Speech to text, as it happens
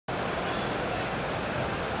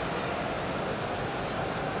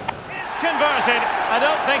converted. I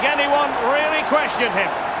don't think anyone really questioned him.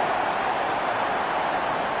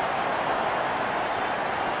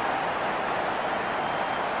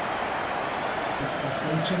 It's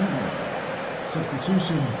Oxlade-Chamberlain.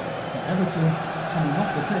 Substitution for Everton, coming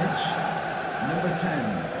off the pitch, number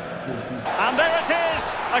 10. And there it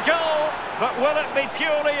is, a goal, but will it be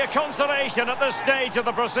purely a consolation at this stage of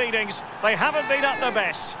the proceedings? They haven't been at their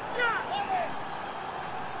best.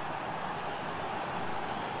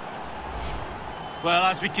 Well,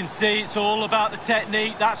 as we can see, it's all about the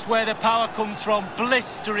technique. That's where the power comes from.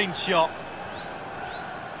 Blistering shot.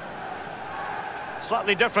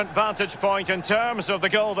 Slightly different vantage point in terms of the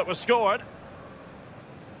goal that was scored.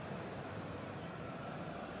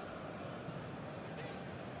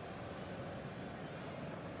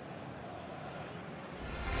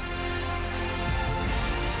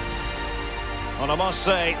 And I must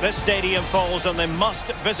say, this stadium falls in the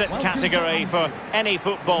must-visit category for any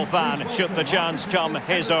football fan, should the chance come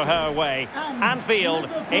his or her way. Anfield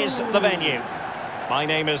is the venue. My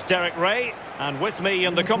name is Derek Ray, and with me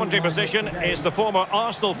in the commentary position is the former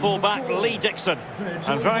Arsenal fullback Lee Dixon.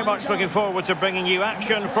 I'm very much looking forward to bringing you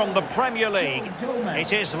action from the Premier League.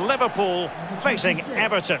 It is Liverpool facing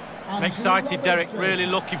Everton. I'm excited, Derek. Really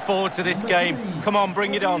looking forward to this game. Come on,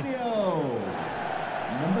 bring it on.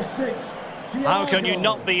 Number 6. How can you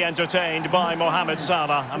not be entertained by Mohamed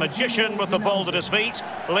Salah, a magician with the ball at his feet?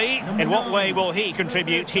 Lee, in what way will he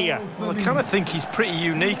contribute here? Well, I kind of think he's pretty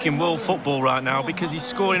unique in world football right now because he's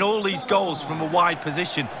scoring all these goals from a wide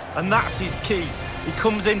position, and that's his key. He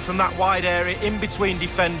comes in from that wide area, in between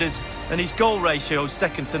defenders, and his goal ratio is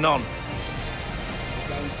second to none.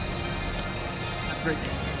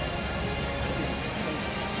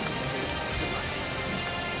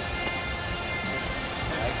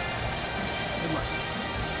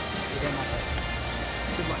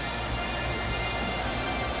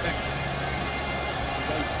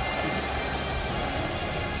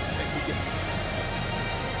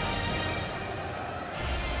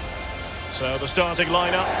 So the starting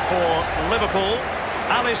lineup for Liverpool.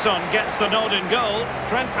 Alisson gets the nod in goal.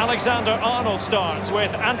 Trent Alexander-Arnold starts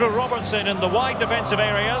with Andrew Robertson in the wide defensive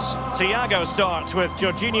areas. Thiago starts with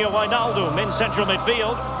Jorginho Wijnaldum in central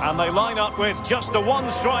midfield. And they line up with just the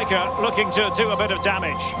one striker looking to do a bit of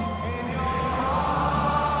damage.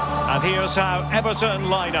 And here's how Everton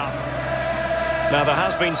line up. Now, there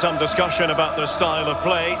has been some discussion about their style of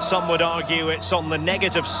play. Some would argue it's on the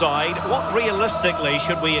negative side. What realistically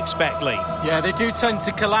should we expect, Lee? Yeah, they do tend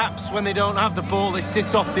to collapse when they don't have the ball. They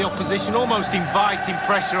sit off the opposition, almost inviting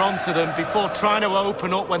pressure onto them before trying to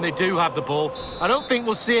open up when they do have the ball. I don't think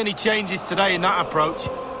we'll see any changes today in that approach.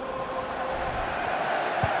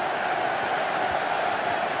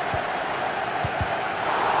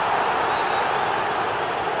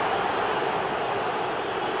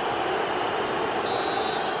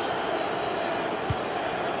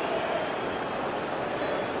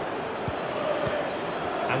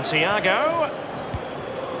 And Thiago.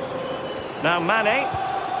 Now Mane.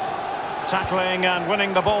 Tackling and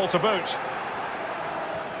winning the ball to boot.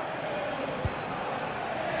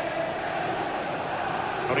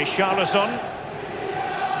 Richarlison.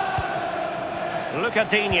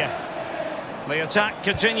 Lucadinha. The attack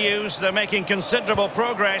continues. They're making considerable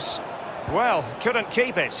progress. Well, couldn't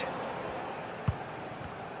keep it.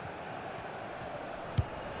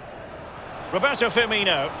 Roberto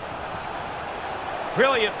Firmino.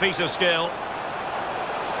 Brilliant piece of skill.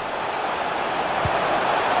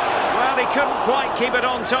 Well, he couldn't quite keep it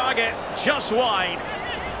on target, just wide.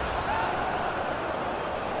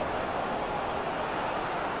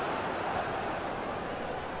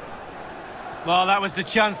 Well, that was the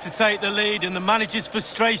chance to take the lead, and the manager's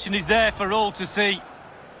frustration is there for all to see.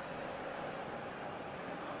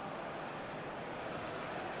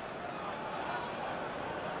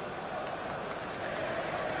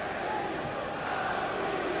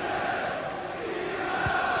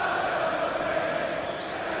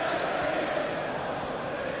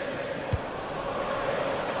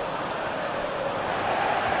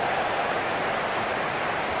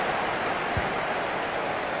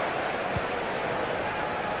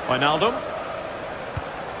 Wijnaldum.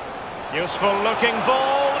 Useful looking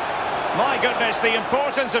ball. My goodness, the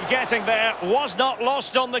importance of getting there was not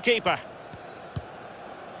lost on the keeper.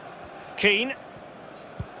 Keane.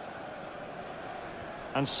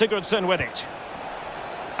 And Sigurdsson with it.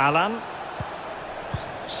 Alan.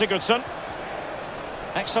 Sigurdsson.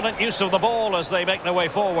 Excellent use of the ball as they make their way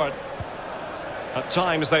forward. At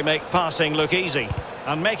times they make passing look easy.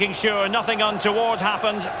 And making sure nothing untoward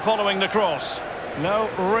happened following the cross. No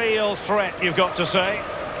real threat, you've got to say.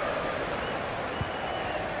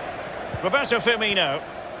 Roberto Firmino.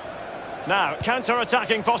 Now,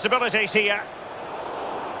 counter-attacking possibilities here.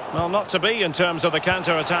 Well, not to be in terms of the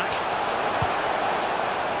counter-attack.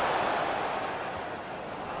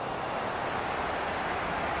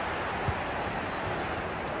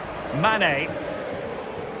 Mane.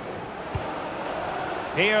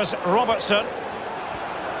 Here's Robertson.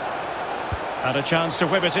 And a chance to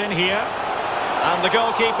whip it in here. And the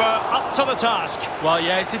goalkeeper up to the task. Well,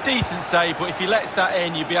 yeah, it's a decent save, but if he lets that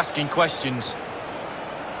in, you'd be asking questions.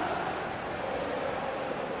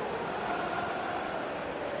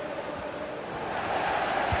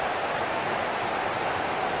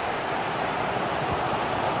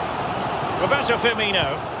 Roberto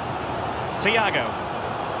Firmino. Thiago.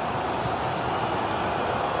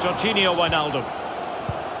 Jorginho Wijnaldum.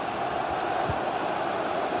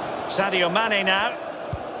 Sadio Mane now.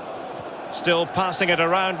 Still passing it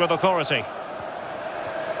around with authority.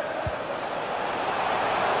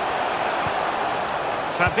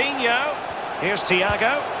 Fabinho. Here's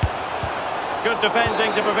Thiago. Good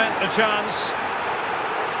defending to prevent the chance.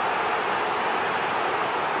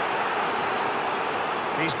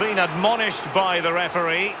 He's been admonished by the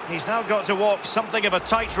referee. He's now got to walk something of a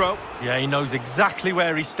tightrope. Yeah, he knows exactly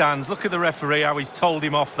where he stands. Look at the referee, how he's told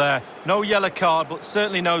him off there. No yellow card, but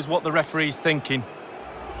certainly knows what the referee's thinking.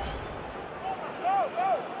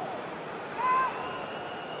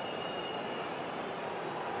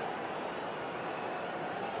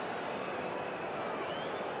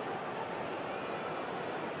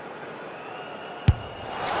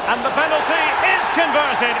 And the penalty is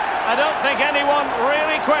converted. I don't think anyone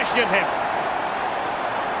really questioned him.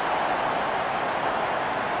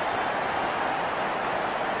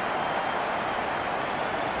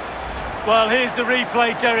 Well, here's the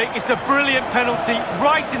replay, Derek. It's a brilliant penalty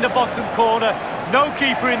right in the bottom corner. No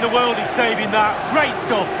keeper in the world is saving that. Great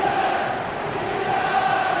stuff.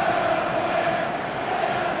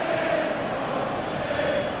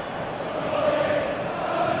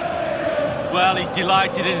 Well, he's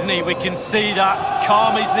delighted, isn't he? We can see that.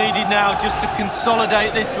 Calm is needed now just to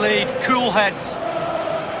consolidate this lead. Cool heads.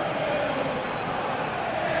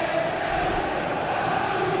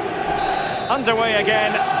 Underway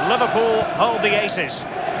again. Liverpool hold the aces.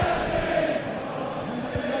 Number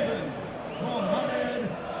 11, Mohamed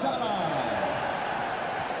Salah.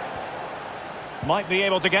 Might be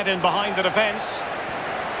able to get in behind the defence.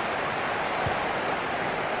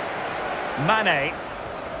 Mane.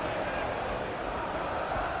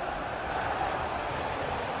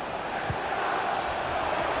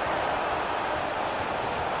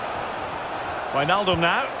 Wijnaldum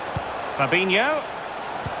now. Fabinho.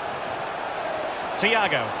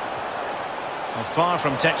 Thiago. Well, far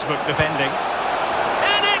from textbook defending.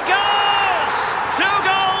 In it goes! 2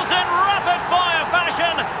 goals in rapid-fire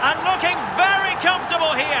fashion and looking very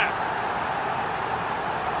comfortable here.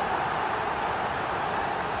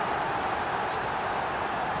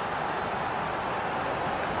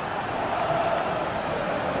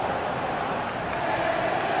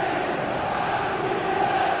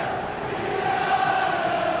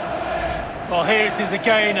 Well, here it is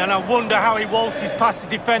again, and I wonder how he waltzes past the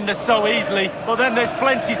defender so easily. But then there's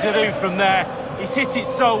plenty to do from there. He's hit it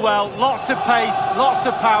so well, lots of pace, lots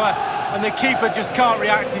of power, and the keeper just can't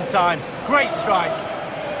react in time. Great strike.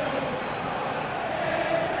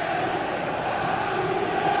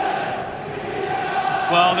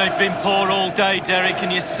 Well, they've been poor all day, Derek,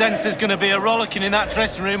 and you sense there's going to be a rollicking in that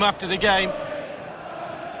dressing room after the game.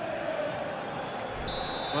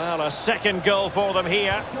 Well, a second goal for them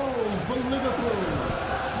here. Goal for Liverpool.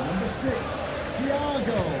 Number 6,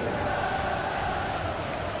 Thiago.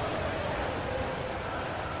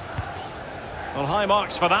 Well, high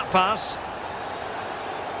marks for that pass.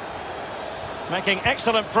 Making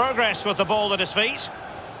excellent progress with the ball at his feet.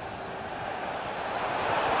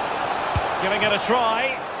 Giving it a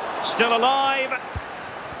try. Still alive.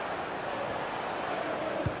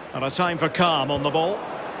 And a time for calm on the ball.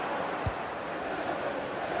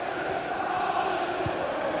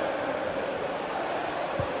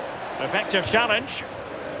 Effective challenge.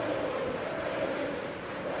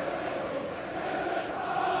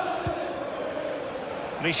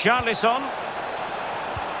 Richarlison.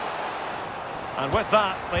 And with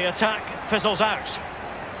that, the attack fizzles out.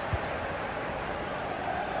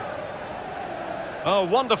 Oh,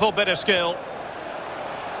 wonderful bit of skill.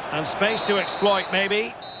 And space to exploit,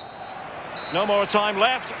 maybe. No more time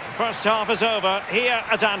left. First half is over here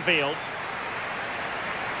at Anfield.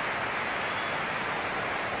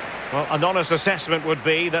 Well, an honest assessment would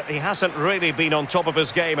be that he hasn't really been on top of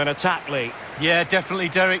his game in attack, Lee. Yeah, definitely,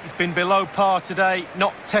 Derek. He's been below par today,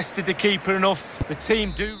 not tested the keeper enough. The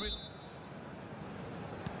team do...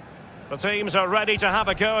 The teams are ready to have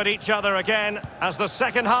a go at each other again as the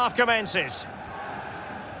second half commences.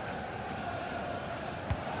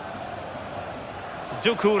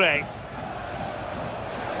 Doucouré.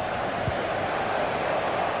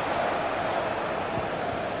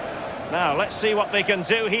 Now, let's see what they can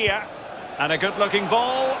do here. And a good-looking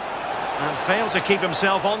ball. And failed to keep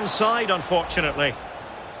himself onside, unfortunately.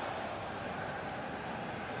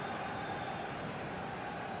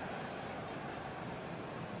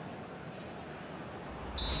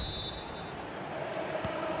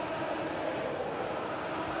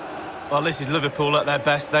 Well, this is Liverpool at their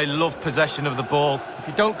best. They love possession of the ball. If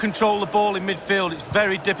you don't control the ball in midfield, it's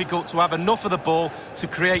very difficult to have enough of the ball to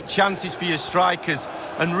create chances for your strikers.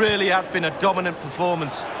 And really has been a dominant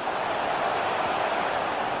performance.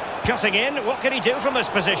 Cutting in, what can he do from this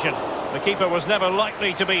position? The keeper was never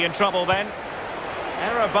likely to be in trouble then.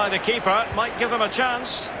 Error by the keeper might give them a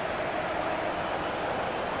chance.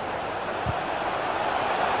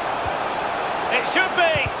 It should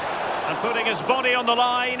be! And putting his body on the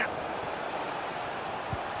line.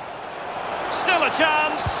 Still a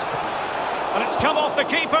chance. And it's come off the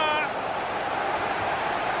keeper.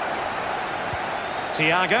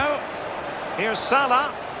 Thiago. Here's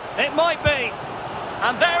Salah. It might be.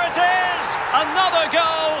 And there it is! Another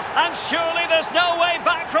goal! And surely there's no way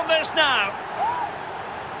back from this now.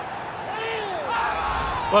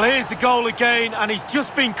 Well, here's the goal again, and he's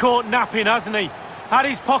just been caught napping, hasn't he? Had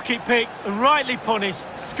his pocket picked and rightly punished.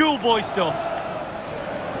 Schoolboy stuff.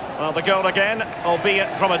 Well, the goal again,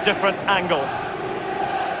 albeit from a different angle.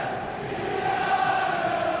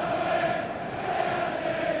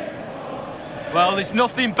 Well, there's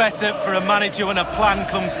nothing better for a manager when a plan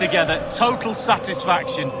comes together. Total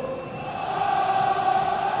satisfaction.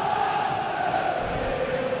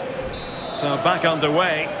 So back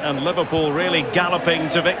underway, and Liverpool really galloping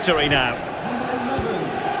to victory now. Number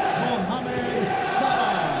 11, Mohamed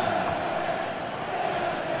Salah.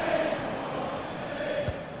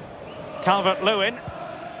 Calvert-Lewin.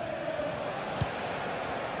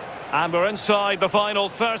 And we're inside the final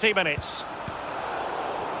 30 minutes.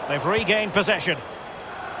 They've regained possession.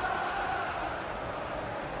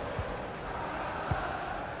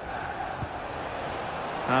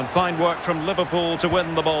 And fine work from Liverpool to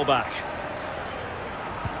win the ball back.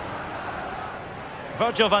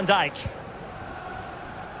 Virgil van Dijk.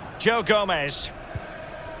 Joe Gomez.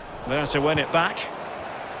 There to win it back.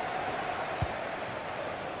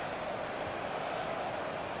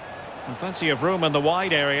 And plenty of room in the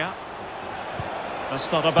wide area.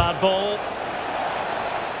 That's not a bad ball.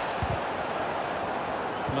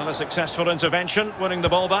 Not a successful intervention, winning the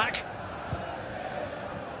ball back.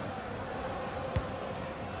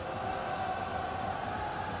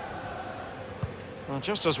 Well,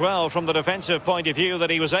 just as well from the defensive point of view that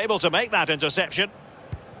he was able to make that interception.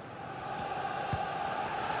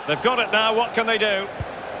 They've got it now, what can they do?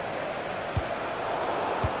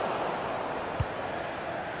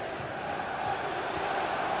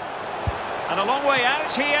 And a long way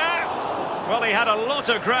out here. Well, he had a lot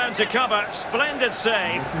of ground to cover. Splendid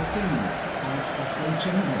save. 15, Alex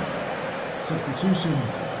Oxlade-Chamberlain. Substitution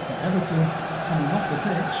for Everton coming off the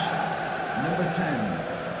pitch. Number 10,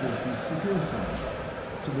 Gilfie Sigurdsson,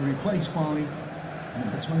 to be replaced by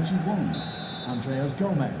number 21, Andreas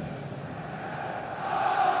Gomez.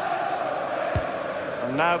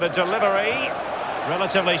 And now the delivery.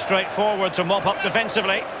 Relatively straightforward to mop up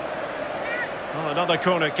defensively. Well, another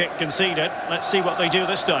corner kick conceded. Let's see what they do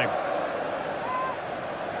this time.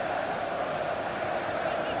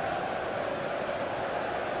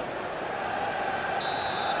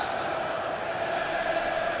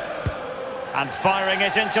 And firing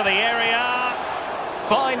it into the area.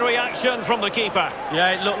 Fine reaction from the keeper.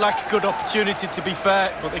 Yeah, it looked like a good opportunity, to be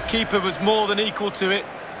fair, but the keeper was more than equal to it.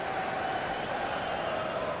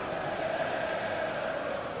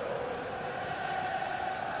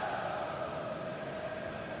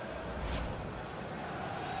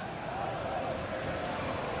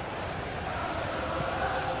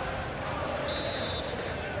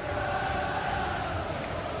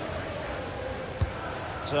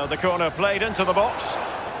 So the corner played into the box.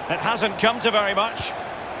 It hasn't come to very much.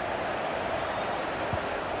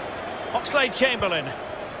 Oxlade-Chamberlain.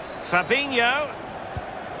 Fabinho.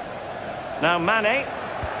 Now Mane.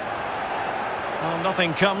 Well,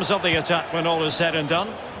 nothing comes of the attack when all is said and done.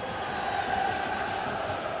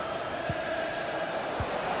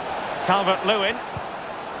 Calvert-Lewin.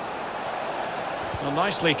 Well,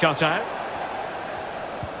 nicely cut out.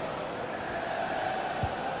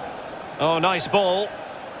 Oh, nice ball.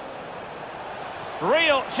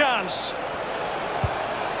 Real chance.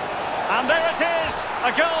 And there it is,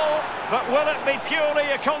 a goal. But will it be purely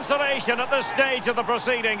a consolation at this stage of the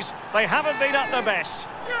proceedings? They haven't been at their best.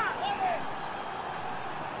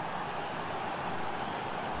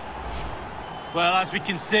 Well, as we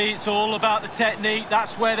can see, it's all about the technique.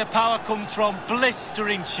 That's where the power comes from.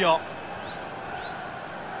 Blistering shot.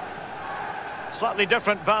 Slightly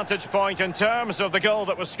different vantage point in terms of the goal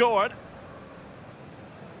that was scored.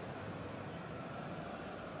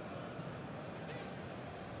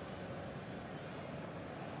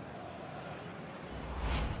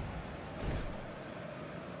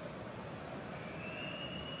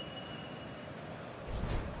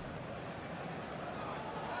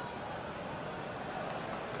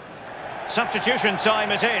 Substitution time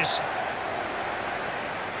it is.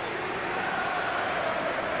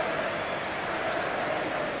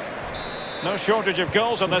 No shortage of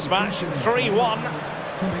goals in this match. 3-1.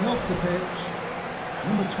 Coming off the pitch,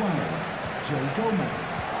 number 12, Joe Gomez.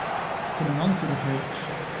 Coming onto the pitch.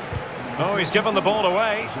 Oh, he's given the ball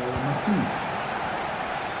away.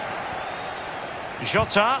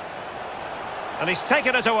 Jota. And he's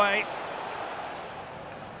taken it away.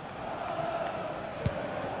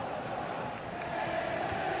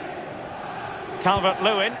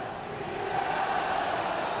 Calvert-Lewin.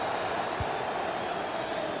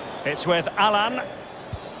 It's with Alan.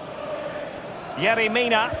 Yerry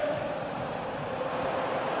Mina.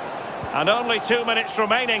 And only 2 minutes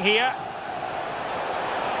remaining here.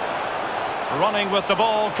 Running with the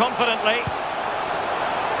ball confidently.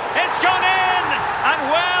 It's gone in! And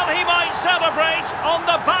well, he might celebrate on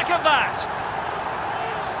the back of that.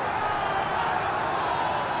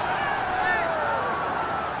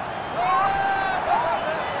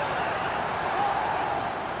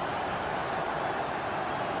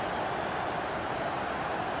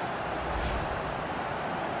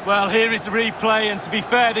 Well, here is the replay, and to be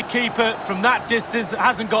fair, the keeper from that distance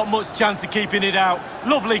hasn't got much chance of keeping it out.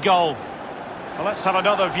 Lovely goal. Well, let's have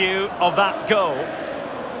another view of that goal.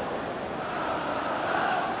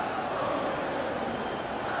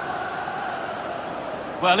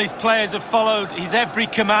 Well, his players have followed his every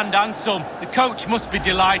command and some. The coach must be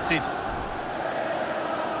delighted.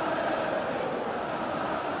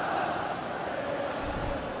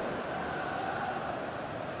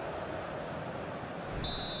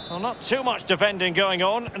 Well, not too much defending going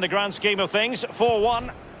on in the grand scheme of things.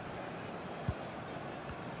 4-1.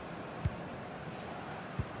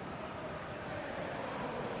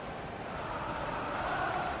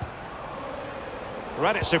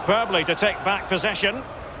 Read it superbly to take back possession.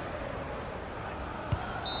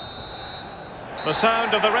 The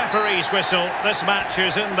sound of the referee's whistle. This match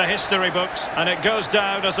is in the history books, and it goes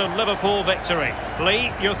down as a Liverpool victory.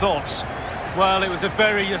 Lee, your thoughts? Well, it was a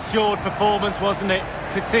very assured performance, wasn't it?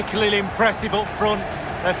 Particularly impressive up front.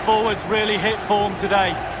 Their forwards really hit form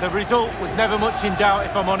today. The result was never much in doubt,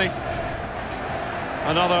 if I'm honest.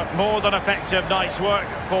 Another more than effective night's work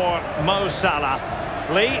for Mo Salah.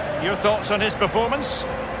 Lee, your thoughts on his performance?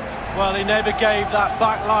 Well, he never gave that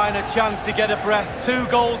back line a chance to get a breath. 2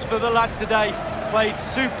 goals for the lad today. Played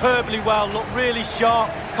superbly well, looked really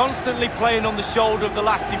sharp, constantly playing on the shoulder of the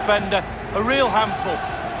last defender. A real handful.